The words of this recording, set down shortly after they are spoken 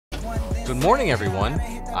Good morning, everyone.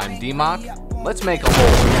 I'm D.Knight. Let's make a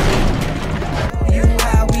hole. You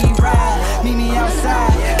how we ride, meet me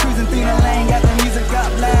outside, cruising through the lane, got the music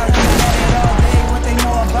up loud. We had it all day, what they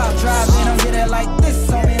know about drive, they don't get it like this,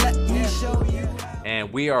 so let me show you.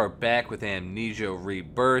 And we are back with Amnesia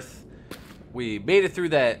Rebirth. We made it through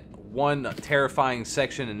that one terrifying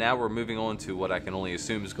section, and now we're moving on to what I can only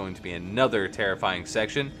assume is going to be another terrifying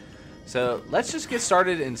section. So let's just get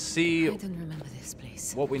started and see I don't remember this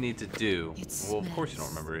place. what we need to do. It Well, of course you don't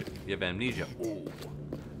smells. remember it. You have amnesia. Ooh,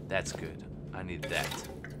 that's good. I need that.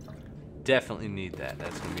 Definitely need that.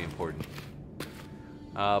 That's going to be important.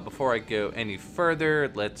 Before I go any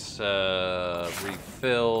further, let's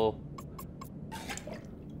refill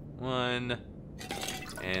 1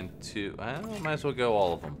 and 2. I might as well go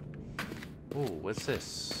all of them. Ooh, what's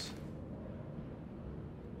this?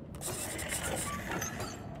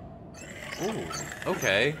 Ooh,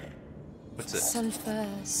 okay. What's this? Sulfur,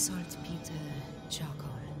 saltpeter, charcoal.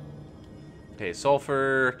 Okay,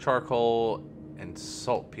 sulfur, charcoal, and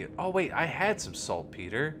saltpeter. Oh wait, I had some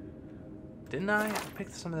saltpeter. Didn't I? I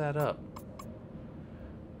picked some of that up.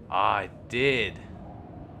 I did.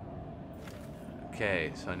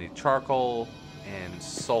 Okay, so I need charcoal and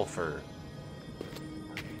sulfur.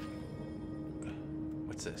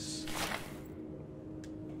 What's this?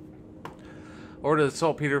 Order the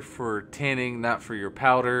saltpeter for tanning, not for your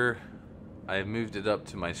powder. I have moved it up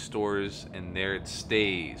to my stores, and there it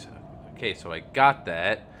stays. Okay, so I got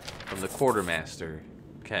that from the quartermaster.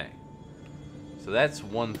 Okay. So that's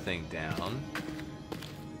one thing down.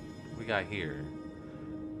 What we got here?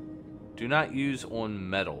 Do not use on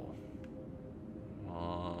metal.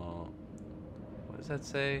 What does that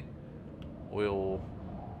say? Oil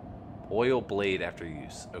blade after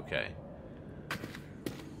use. Okay.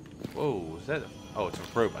 Whoa, is that oh, it's a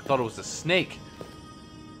rope. I thought it was a snake.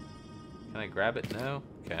 Can I grab it? No?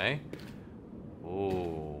 Okay.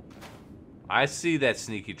 Oh. I see that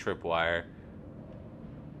sneaky tripwire.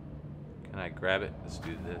 Can I grab it? Let's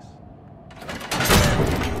do this.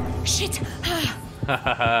 Shit!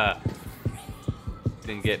 Hahaha.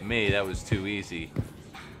 Didn't get me. That was too easy.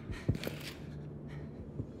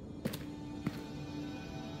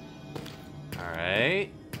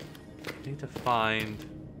 Alright. Need to find...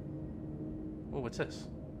 Oh, what's this?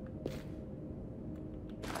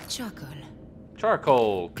 Charcoal.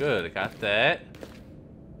 Charcoal. Good. I got that.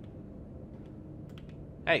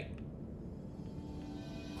 Hey.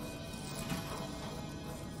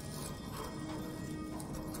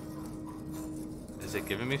 Is it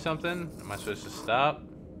giving me something? Am I supposed to stop?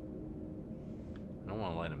 I don't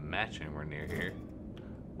want to light a match anywhere near here.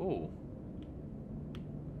 Ooh.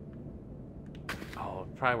 Oh,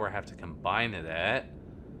 probably where I have to combine it at.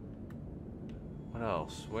 What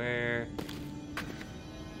else? Where?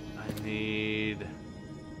 I need...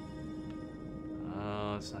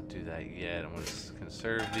 let's not do that yet. I'm going to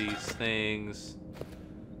conserve these things.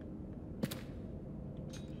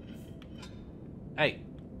 Hey.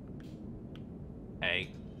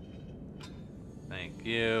 Hey. Thank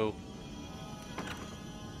you.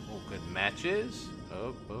 Oh, good matches.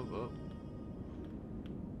 Oh, oh, oh.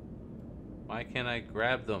 Why can't I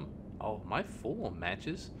grab them? Oh, am I full of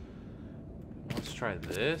matches? Let's try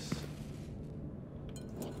this.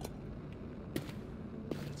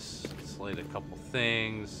 Let's slate a couple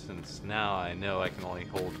things, since now I know I can only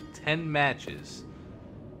hold 10 matches.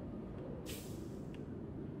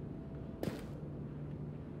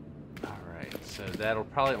 Alright, so that'll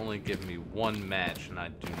probably only give me 1 match, and I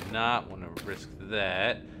do not want to risk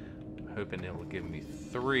that. I'm hoping it will give me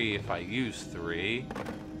 3 if I use 3.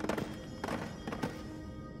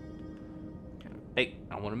 Hey,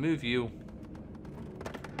 I want to move you.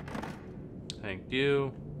 Thank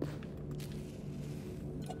you.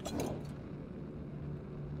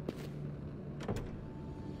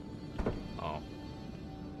 Oh.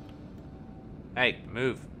 Hey,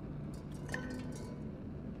 move.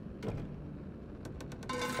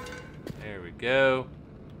 There we go.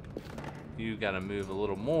 You gotta move a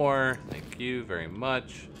little more. Thank you very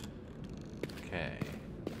much. Okay.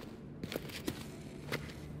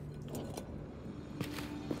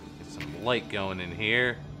 Get some light going in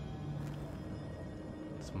here.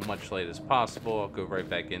 As much light as possible. I'll go right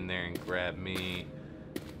back in there and grab me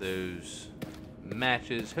those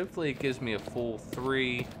matches. Hopefully it gives me a full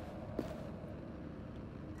 3.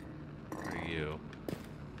 Where are you?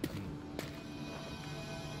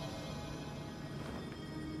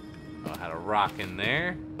 Oh, I had a rock in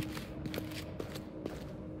there.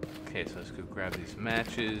 Okay, so let's go grab these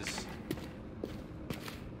matches.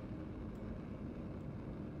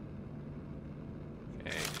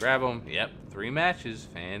 Okay, grab them. Yep, 3 matches.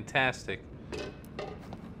 Fantastic.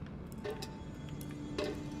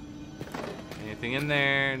 Anything in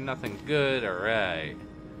there? Nothing good? Alright.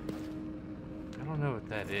 I don't know what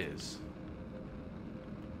that is.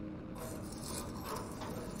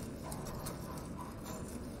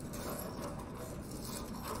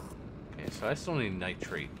 Okay, so I still need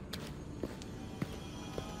nitrate.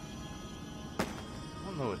 I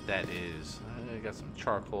don't know what that is. I got some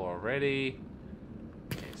charcoal already.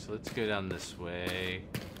 Okay, so let's go down this way.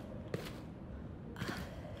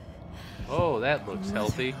 Oh, that looks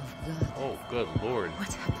healthy. Oh, good lord.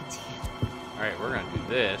 What happened here? Alright, we're gonna do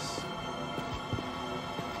this.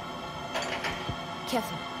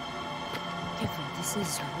 Careful. Careful, this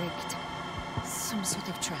is rigged. Some sort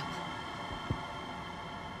of trap.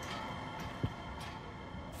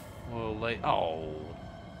 We'll light. Oh.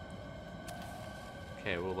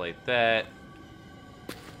 Okay, we'll light that.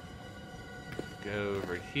 Go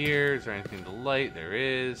over here. Is there anything to light? There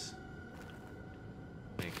is.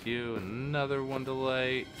 Thank you. Another one to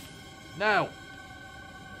light. No!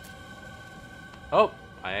 Oh!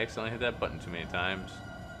 I accidentally hit that button too many times.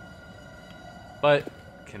 But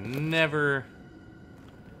can never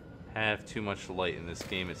have too much light in this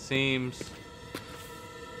game, it seems.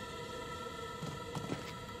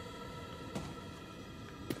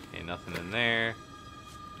 Okay, nothing in there.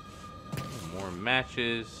 More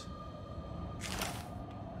matches.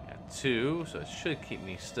 Got 2, so it should keep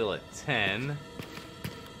me still at 10.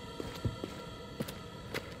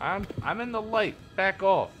 I'm in the light. Back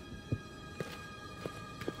off.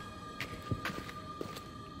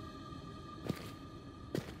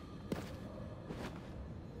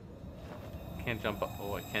 Can't jump up.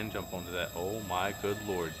 Oh, I can jump onto that. Oh my good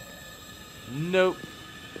lord. Nope.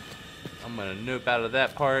 I'm gonna nope out of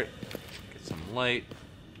that part. Get some light.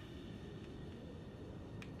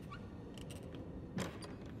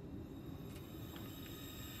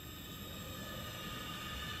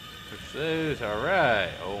 Push those.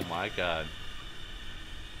 Alright. Oh my god.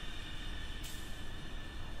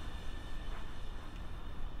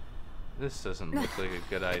 This doesn't look like a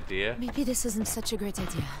good idea. Maybe this isn't such a great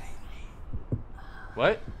idea.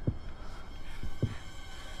 What?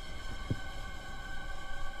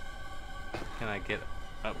 Can I get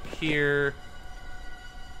up here?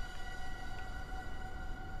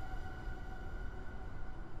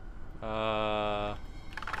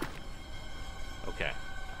 Okay.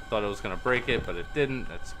 Thought it was gonna break it, but it didn't.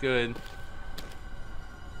 That's good.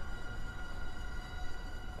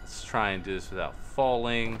 Let's try and do this without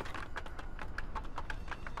falling.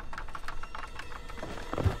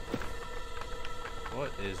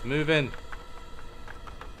 What is moving?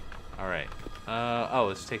 Alright. Oh,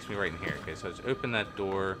 this takes me right in here. Okay, so let's open that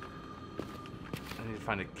door. I need to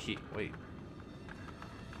find a key. Wait.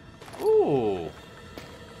 Ooh.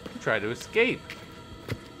 Try to escape.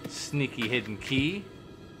 Sneaky hidden key.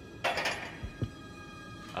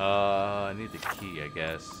 I need the key, I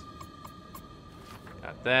guess.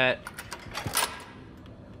 Got that.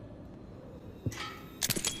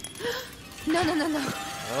 No.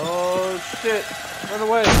 Oh, shit. Run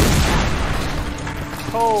away.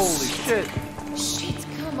 Holy shit. Shit,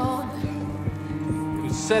 come on. Who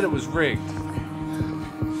said it was rigged?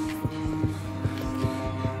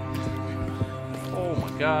 Oh my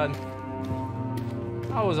god.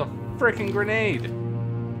 That was a freaking grenade.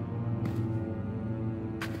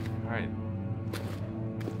 Alright.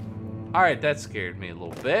 Alright, that scared me a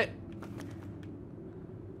little bit.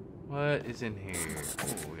 What is in here?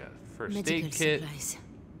 Oh, we got a first Medical aid kit. supplies.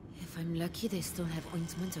 If I'm lucky, they still have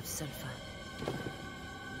ointment of sulfur.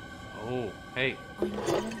 Oh, hey.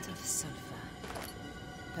 Ointment of sulfur.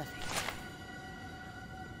 Perfect.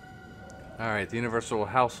 Alright, the universal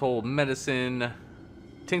household medicine.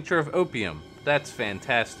 Tincture of opium. That's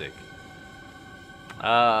fantastic.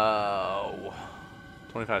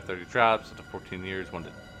 25, 30 drops up to 14 years, 1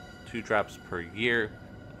 to 2 drops per year.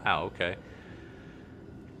 Wow, okay.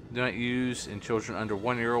 Do not use in children under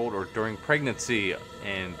 1 year old or during pregnancy.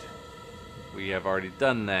 And we have already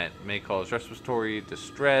done that. May cause respiratory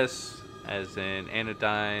distress, as in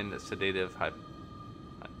anodyne, sedative,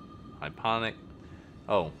 hyponic.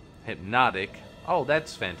 Oh, hypnotic. Oh,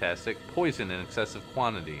 that's fantastic. Poison in excessive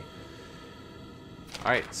quantity.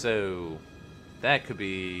 Alright, so that could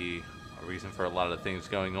be a reason for a lot of things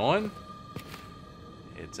going on.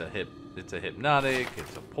 It's a hypnotic,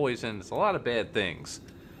 it's a poison, it's a lot of bad things.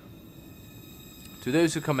 To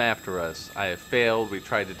those who come after us, I have failed. We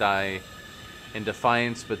tried to die in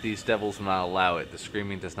defiance, but these devils will not allow it. The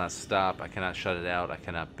screaming does not stop. I cannot shut it out. I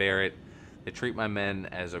cannot bear it. They treat my men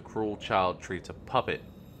as a cruel child treats a puppet,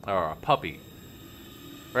 or a puppy.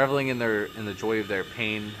 Reveling in the joy of their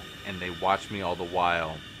pain, and they watch me all the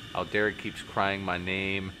while. Alderic keeps crying my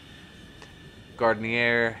name.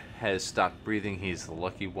 Gardenier has stopped breathing. He's the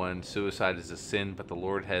lucky one. Suicide is a sin, but the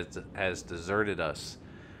Lord has deserted us.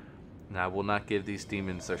 And I will not give these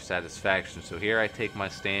demons their satisfaction. So here I take my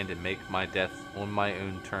stand and make my death on my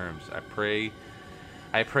own terms. I pray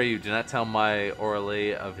you, do not tell my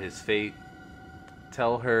Orale of his fate.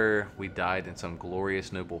 Tell her we died in some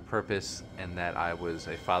glorious, noble purpose, and that I was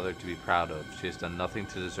a father to be proud of. She has done nothing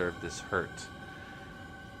to deserve this hurt.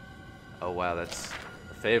 Oh wow, that's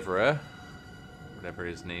Favre, whatever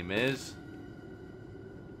his name is.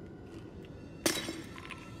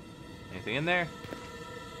 Anything in there?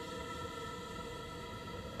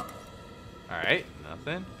 Alright,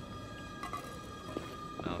 nothing.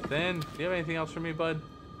 Nothing. Do you have anything else for me, bud?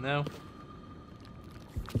 No?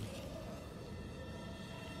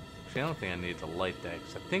 Actually, I don't think I need to light that,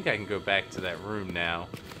 because I think I can go back to that room now.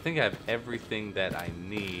 I think I have everything that I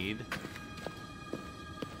need.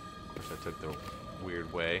 Of course, I took the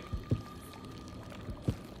weird way.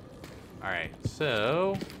 Alright,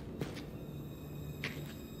 so...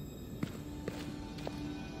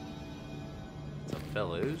 some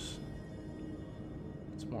bellows.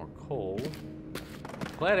 More coal.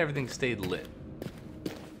 Glad everything stayed lit.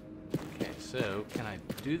 Okay, so can I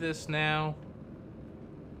do this now?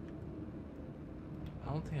 I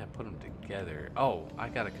don't think I put them together. Oh, I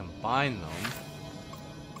gotta combine them.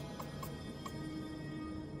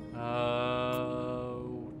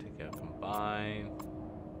 Take out combine.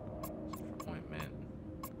 Ointment.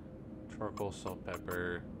 Charcoal, salt,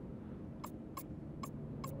 pepper.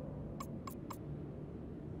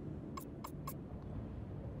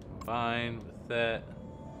 Combine with that.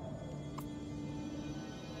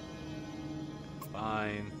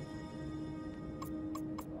 Combine.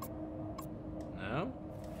 No?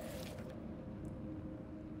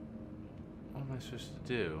 What am I supposed to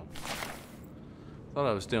do? Thought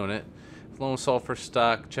I was doing it. Low sulfur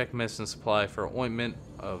stock. Check medicine supply for ointment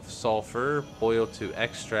of sulfur. Boil to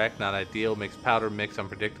extract. Not ideal. Makes powder mix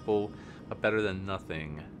unpredictable, but better than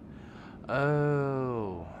nothing.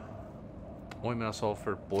 Oh. Ointment of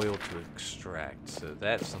sulfur, boil to extract. So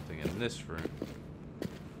that's something in this room.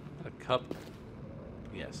 A cup?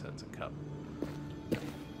 Yes, that's a cup.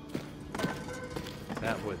 Is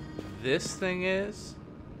that what this thing is?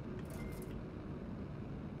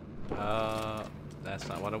 That's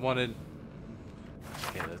not what I wanted.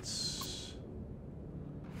 Okay, let's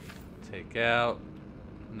take out.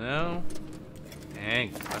 No?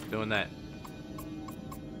 Dang, stop doing that.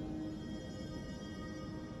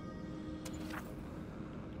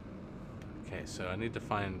 Okay, so I need to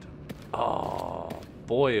find... Oh,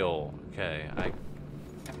 boil. Okay, I...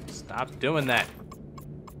 Stop doing that.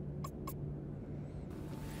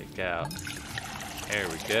 Take out. There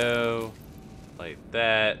we go. Like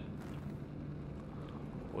that.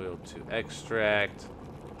 Boil to extract.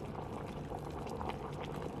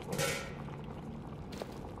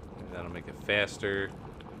 Maybe that'll make it faster.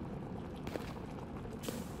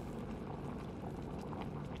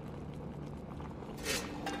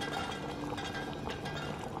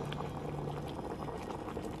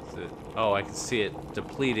 Oh, I can see it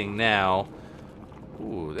depleting now.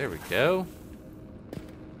 Ooh, there we go.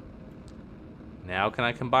 Now can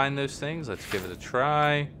I combine those things? Let's give it a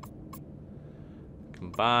try.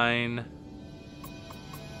 Combine.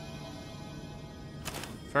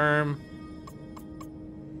 Confirm.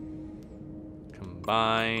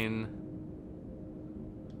 Combine.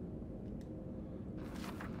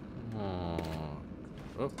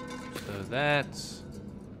 Oh, so that's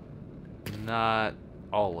not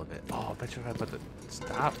all of it. Oh, I bet you if I put the...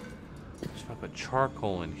 Stop. If I put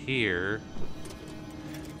charcoal in here...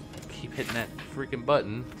 Keep hitting that freaking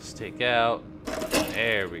button. Let's take out...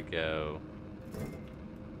 There we go.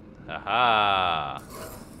 Haha.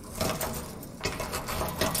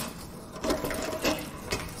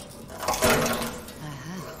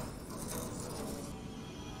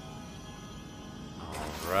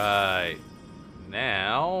 Alright.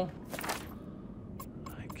 Now...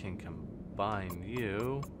 I can combine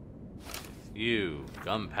you with you.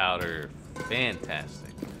 Gunpowder.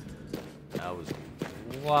 Fantastic. That was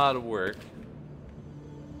a lot of work.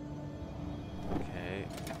 Okay.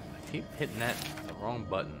 I keep hitting that the wrong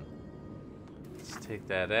button. Let's take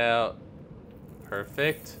that out.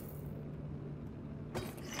 Perfect.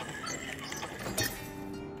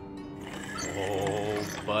 Oh,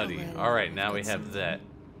 buddy. Well, alright, now we have that.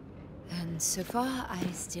 And so far, I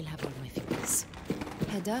still have all my fingers.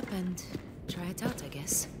 Head up and try it out, I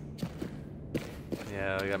guess.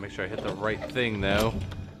 Yeah, I gotta make sure I hit the right thing, though.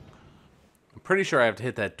 I'm pretty sure I have to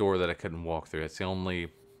hit that door that I couldn't walk through. It's the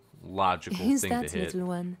only logical Who's thing that to hit. little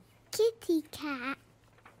one? Kitty cat.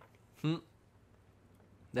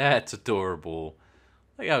 That's adorable.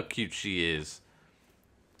 Look how cute she is.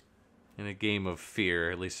 In a game of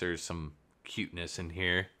fear, at least there's some cuteness in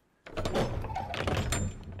here.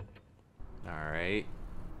 Alright.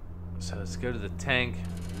 So let's go to the tank,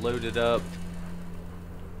 load it up.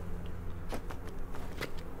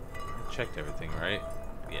 I checked everything, right?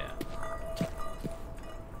 Yeah.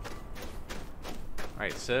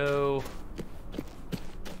 Alright, so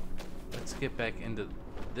let's get back into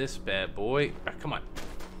this bad boy. Ah, come on.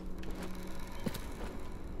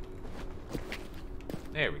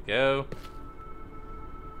 There we go.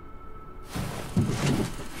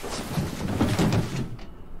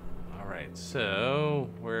 Alright, so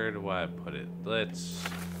where do I put it? Let's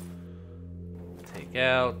take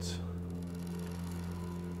out.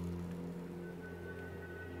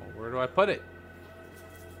 Well, where do I put it?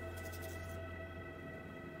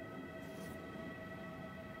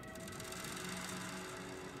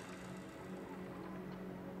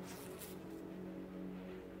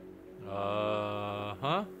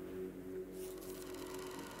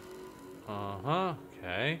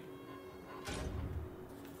 Okay.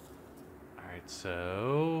 Alright,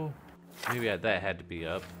 so maybe that had to be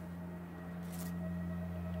up.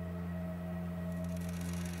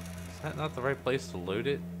 Is that not the right place to load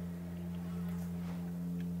it?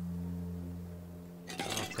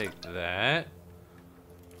 I'll take that.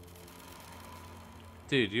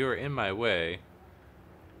 Dude, you are in my way.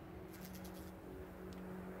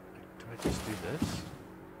 Do I just do this?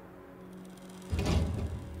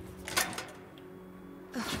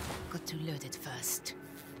 Got to load it first.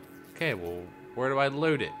 Okay, well, where do I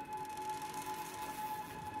load it?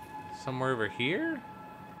 Somewhere over here?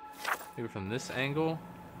 Maybe from this angle?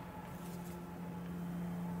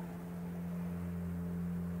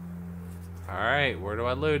 Alright, where do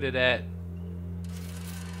I load it at?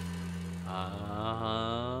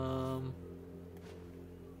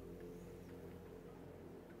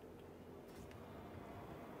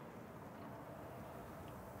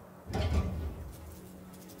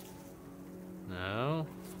 No.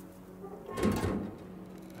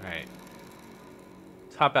 Alright.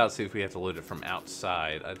 Top out, see if we have to load it from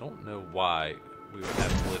outside. I don't know why we would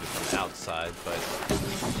have to load it from outside,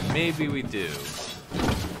 but maybe we do.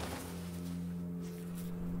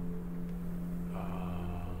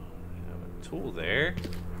 Tool there.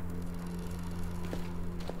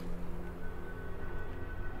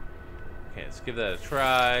 Okay, let's give that a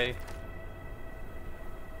try.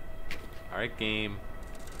 Alright, game.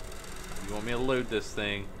 You want me to load this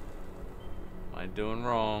thing? Am I doing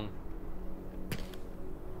wrong?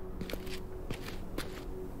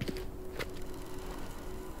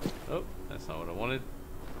 Oh, that's not what I wanted.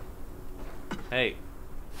 Hey,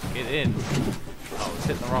 get in. I was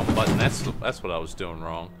hitting the wrong button. That's what I was doing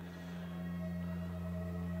wrong.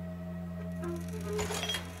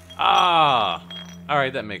 Ah!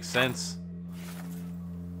 Alright, that makes sense.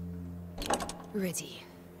 Ready.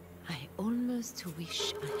 I almost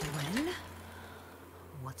wish I well.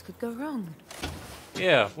 What could go wrong?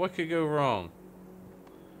 Yeah, what could go wrong?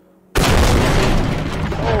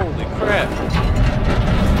 Holy crap!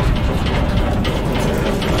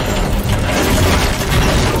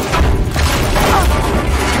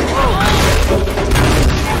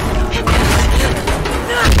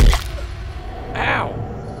 Ow!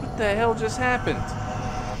 What the hell just happened?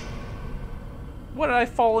 What did I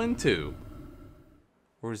fall into?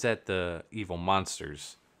 Or is that the evil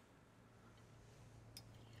monsters?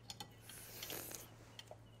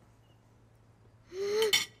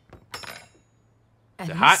 Is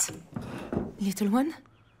it hot? Little one?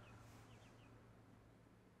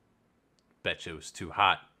 Bet you it was too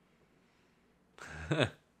hot. Alright,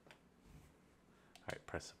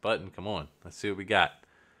 press the button. Come on. Let's see what we got.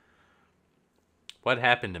 What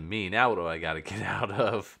happened to me? Now what do I gotta get out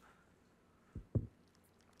of?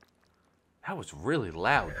 That was really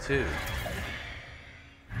loud, too.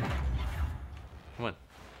 Come on.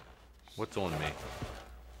 What's on me?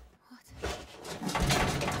 What?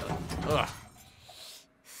 Ugh.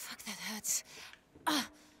 Fuck, that hurts.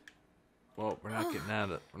 Well, we're not getting out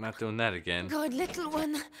of... We're not doing that again. God, little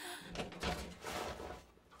one.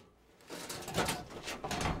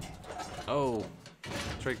 Oh.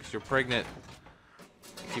 Trix, you're pregnant.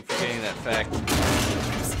 Keep forgetting that fact.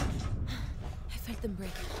 I felt them break.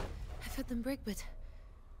 I felt them break, but...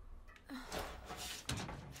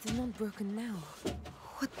 they're not broken now.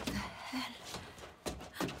 What the hell?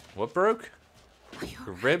 What broke? Are you Your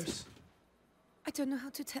alright? ribs? I don't know how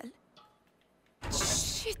to tell.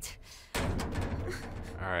 Shit!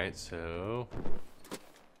 Alright, so...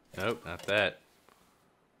 Nope, not that.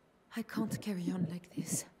 I can't carry on like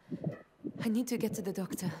this. I need to get to the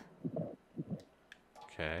doctor.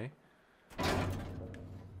 Okay.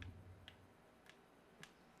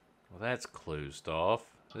 that's closed off.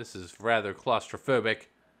 This is rather claustrophobic.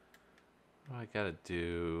 What do I gotta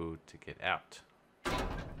do to get out?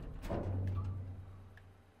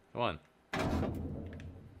 Come on.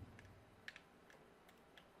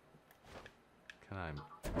 Can I?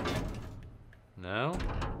 No?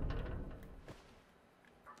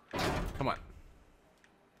 Come on.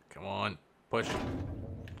 Come on. Push.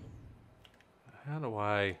 How do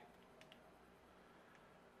I...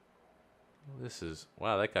 This is...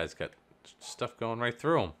 Wow, that guy's got stuff going right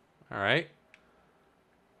through him. Alright.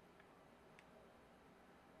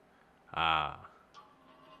 Ah.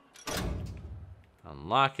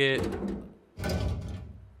 Unlock it.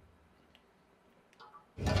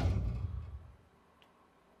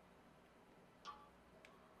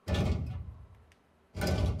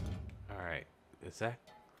 Alright. Is that...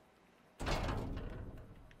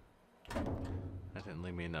 That didn't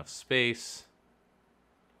leave me enough space.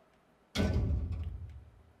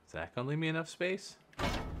 Is that gonna leave me enough space?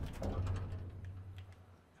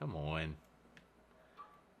 Come on.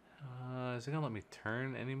 Is it gonna let me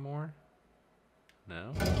turn anymore?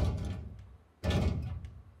 No? Alright,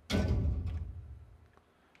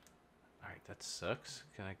 that sucks.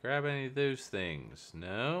 Can I grab any of those things?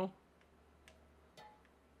 No?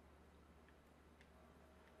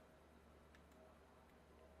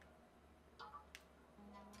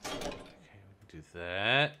 Okay, we can do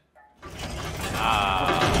that.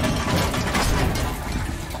 Ah.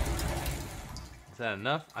 Is that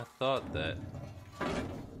enough? I thought that.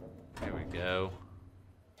 There we go.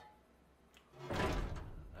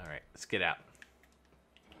 Alright, let's get out.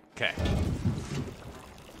 Okay.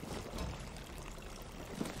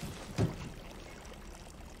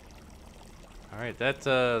 Alright, that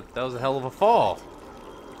was a hell of a fall.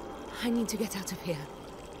 I need to get out of here.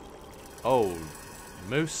 Oh,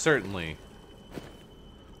 most certainly.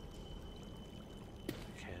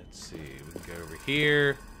 Okay, let's see. We can go over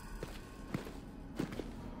here.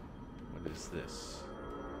 What is this?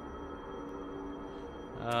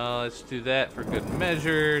 Let's do that for good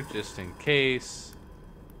measure, just in case.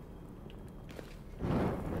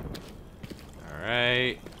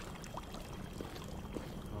 Alright.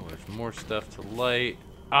 Oh, there's more stuff to light.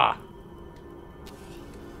 Ah!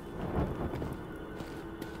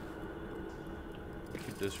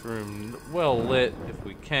 Keep this room well lit if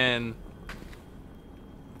we can.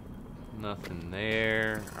 Nothing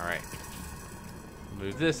there. Alright.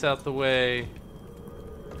 Move this out the way.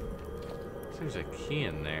 There's a key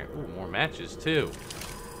in there. Ooh, more matches too.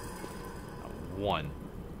 One.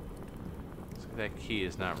 So that key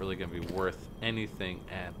is not really going to be worth anything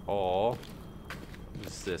at all. What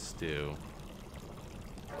does this do?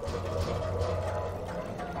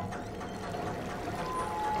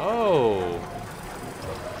 Oh!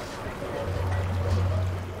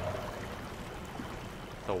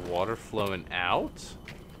 The water flowing out?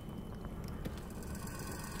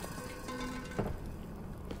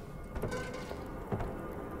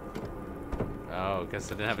 Oh, guess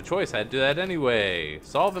I didn't have a choice. I had to do that anyway.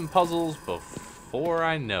 Solving puzzles before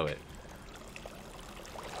I know it.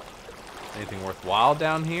 Anything worthwhile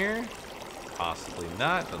down here? Possibly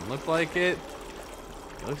not. Doesn't look like it.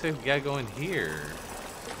 It looks like we gotta go in here.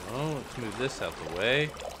 Oh, let's move this out the way.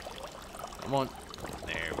 Come on.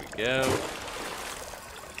 There we go.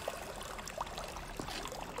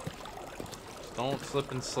 Just don't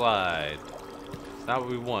slip and slide. It's not what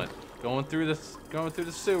we want. Going through the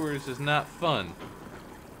sewers is not fun.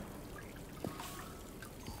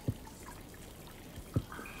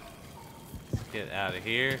 Let's get out of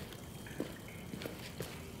here.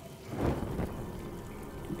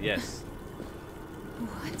 Yes.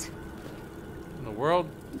 What? In the world?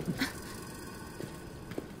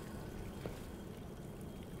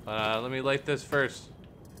 Let me light this first.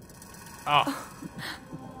 Oh.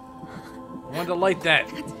 I wanted to light that.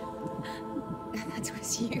 That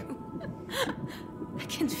was you. I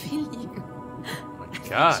can feel you. Oh my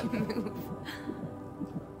God. You move.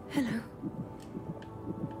 Hello.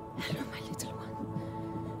 Hello, my little one.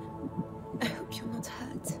 I hope you're not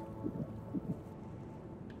hurt.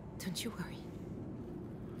 Don't you worry.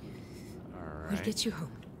 All We'll right. get you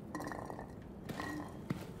home.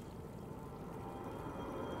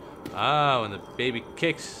 Ah, when the baby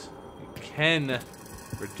kicks, you can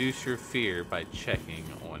reduce your fear by checking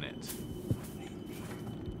on it.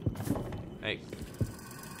 Hey.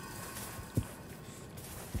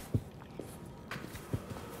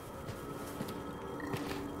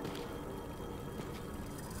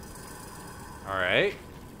 Alright.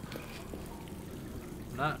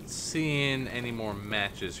 Not seeing any more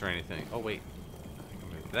matches or anything. Oh, wait. I can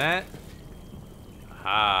move that.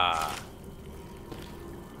 Aha.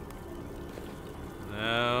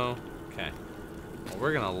 No. Okay. Well,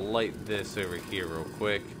 we're gonna light this over here real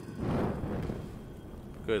quick.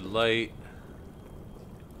 Good light.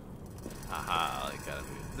 Aha, I gotta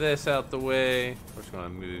move this out the way. We're just gonna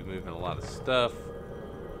moving a lot of stuff.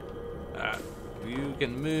 You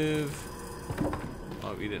can move.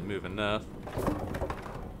 Oh, you didn't move enough.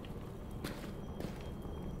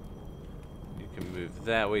 You can move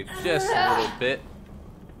that way just a little bit.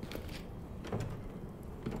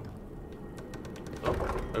 Oh,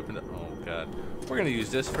 open it. Oh, God. We're going to use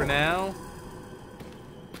this for now.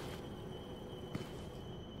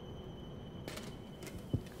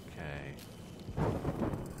 Okay.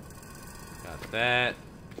 Got that.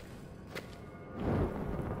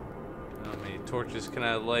 How many torches can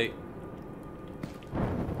I light?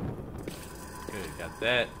 Good, got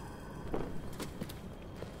that.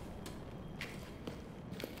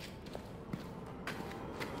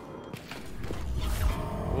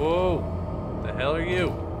 Whoa! The hell are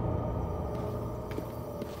you?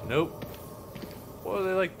 Nope. What are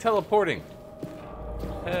they like teleporting?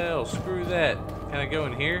 Hell, screw that. Can I go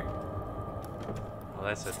in here? Oh,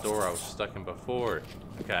 that's that door I was stuck in before.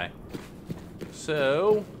 Okay.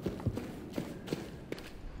 So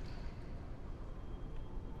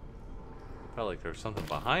felt like there was something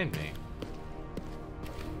behind me.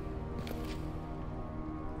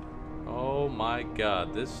 Oh my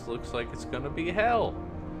God, this looks like it's gonna be hell.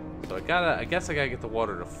 So I guess I gotta get the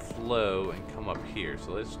water to flow and come up here.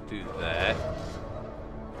 So let's do that.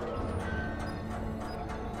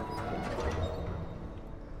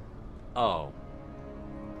 Oh.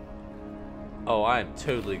 Oh, I'm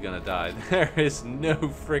totally gonna die. There is no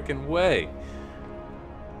freaking way.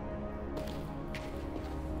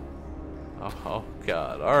 Oh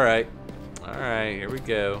God. Alright. Alright, here we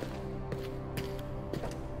go.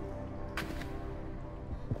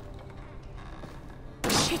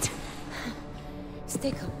 Shit!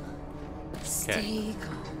 Stay calm. Stay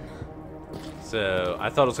calm. So, I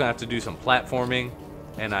thought I was gonna have to do some platforming,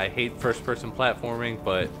 and I hate first-person platforming,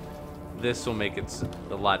 but this will make it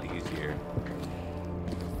a lot easier.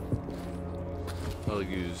 I'll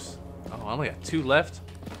use... Oh, I only got 2 left?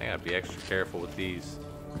 I gotta be extra careful with these.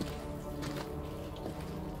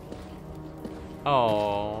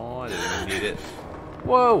 Oh, I didn't even need it.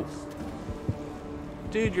 Whoa!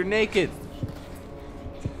 Dude, you're naked!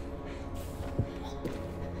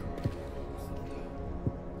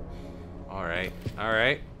 Alright,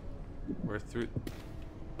 alright. We're through...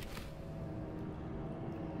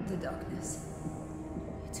 The darkness.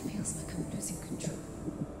 It feels like I'm losing control.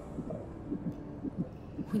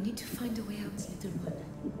 We need to find a way out, little one.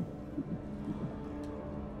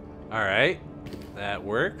 Alright. That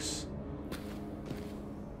works.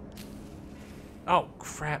 Oh,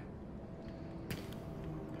 crap.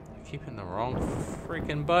 I keep hitting the wrong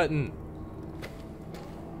freaking button.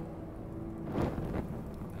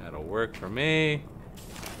 That'll work for me.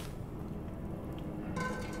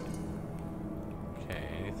 Okay,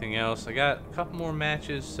 anything else? I got a couple more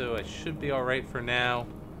matches, so I should be alright for now.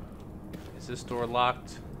 Is this door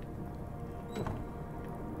locked?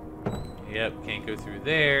 Yep, can't go through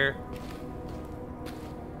there.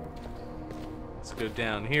 Let's go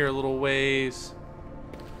down here a little ways.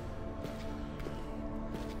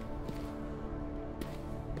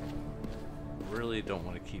 Really don't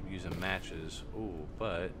want to keep using matches. Ooh,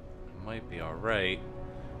 but it might be alright.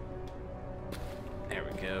 There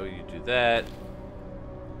we go, you do that.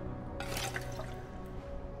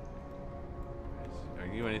 Are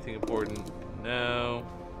you anything important? No.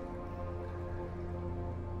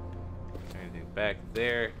 Anything back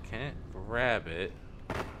there? Can't grab it.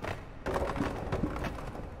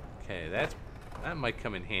 Okay, that might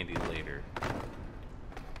come in handy later.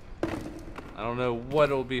 I don't know what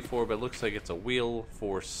it'll be for, but it looks like it's a wheel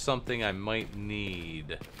for something I might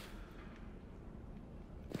need.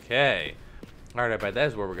 Okay. Alright, but that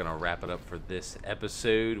is where we're going to wrap it up for this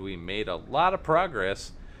episode. We made a lot of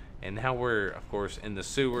progress, and now we're, of course, in the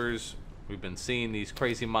sewers. We've been seeing these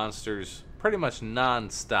crazy monsters pretty much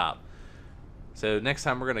non-stop. So next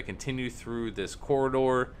time we're going to continue through this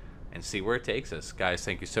corridor and see where it takes us. Guys,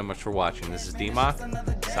 thank you so much for watching. This is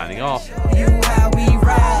D.Knight, signing off. You how we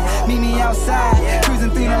ride, meet me outside, cruising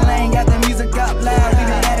through the lane, got the music up loud. We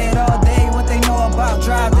been at it all day, what they know about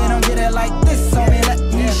drive, they don't get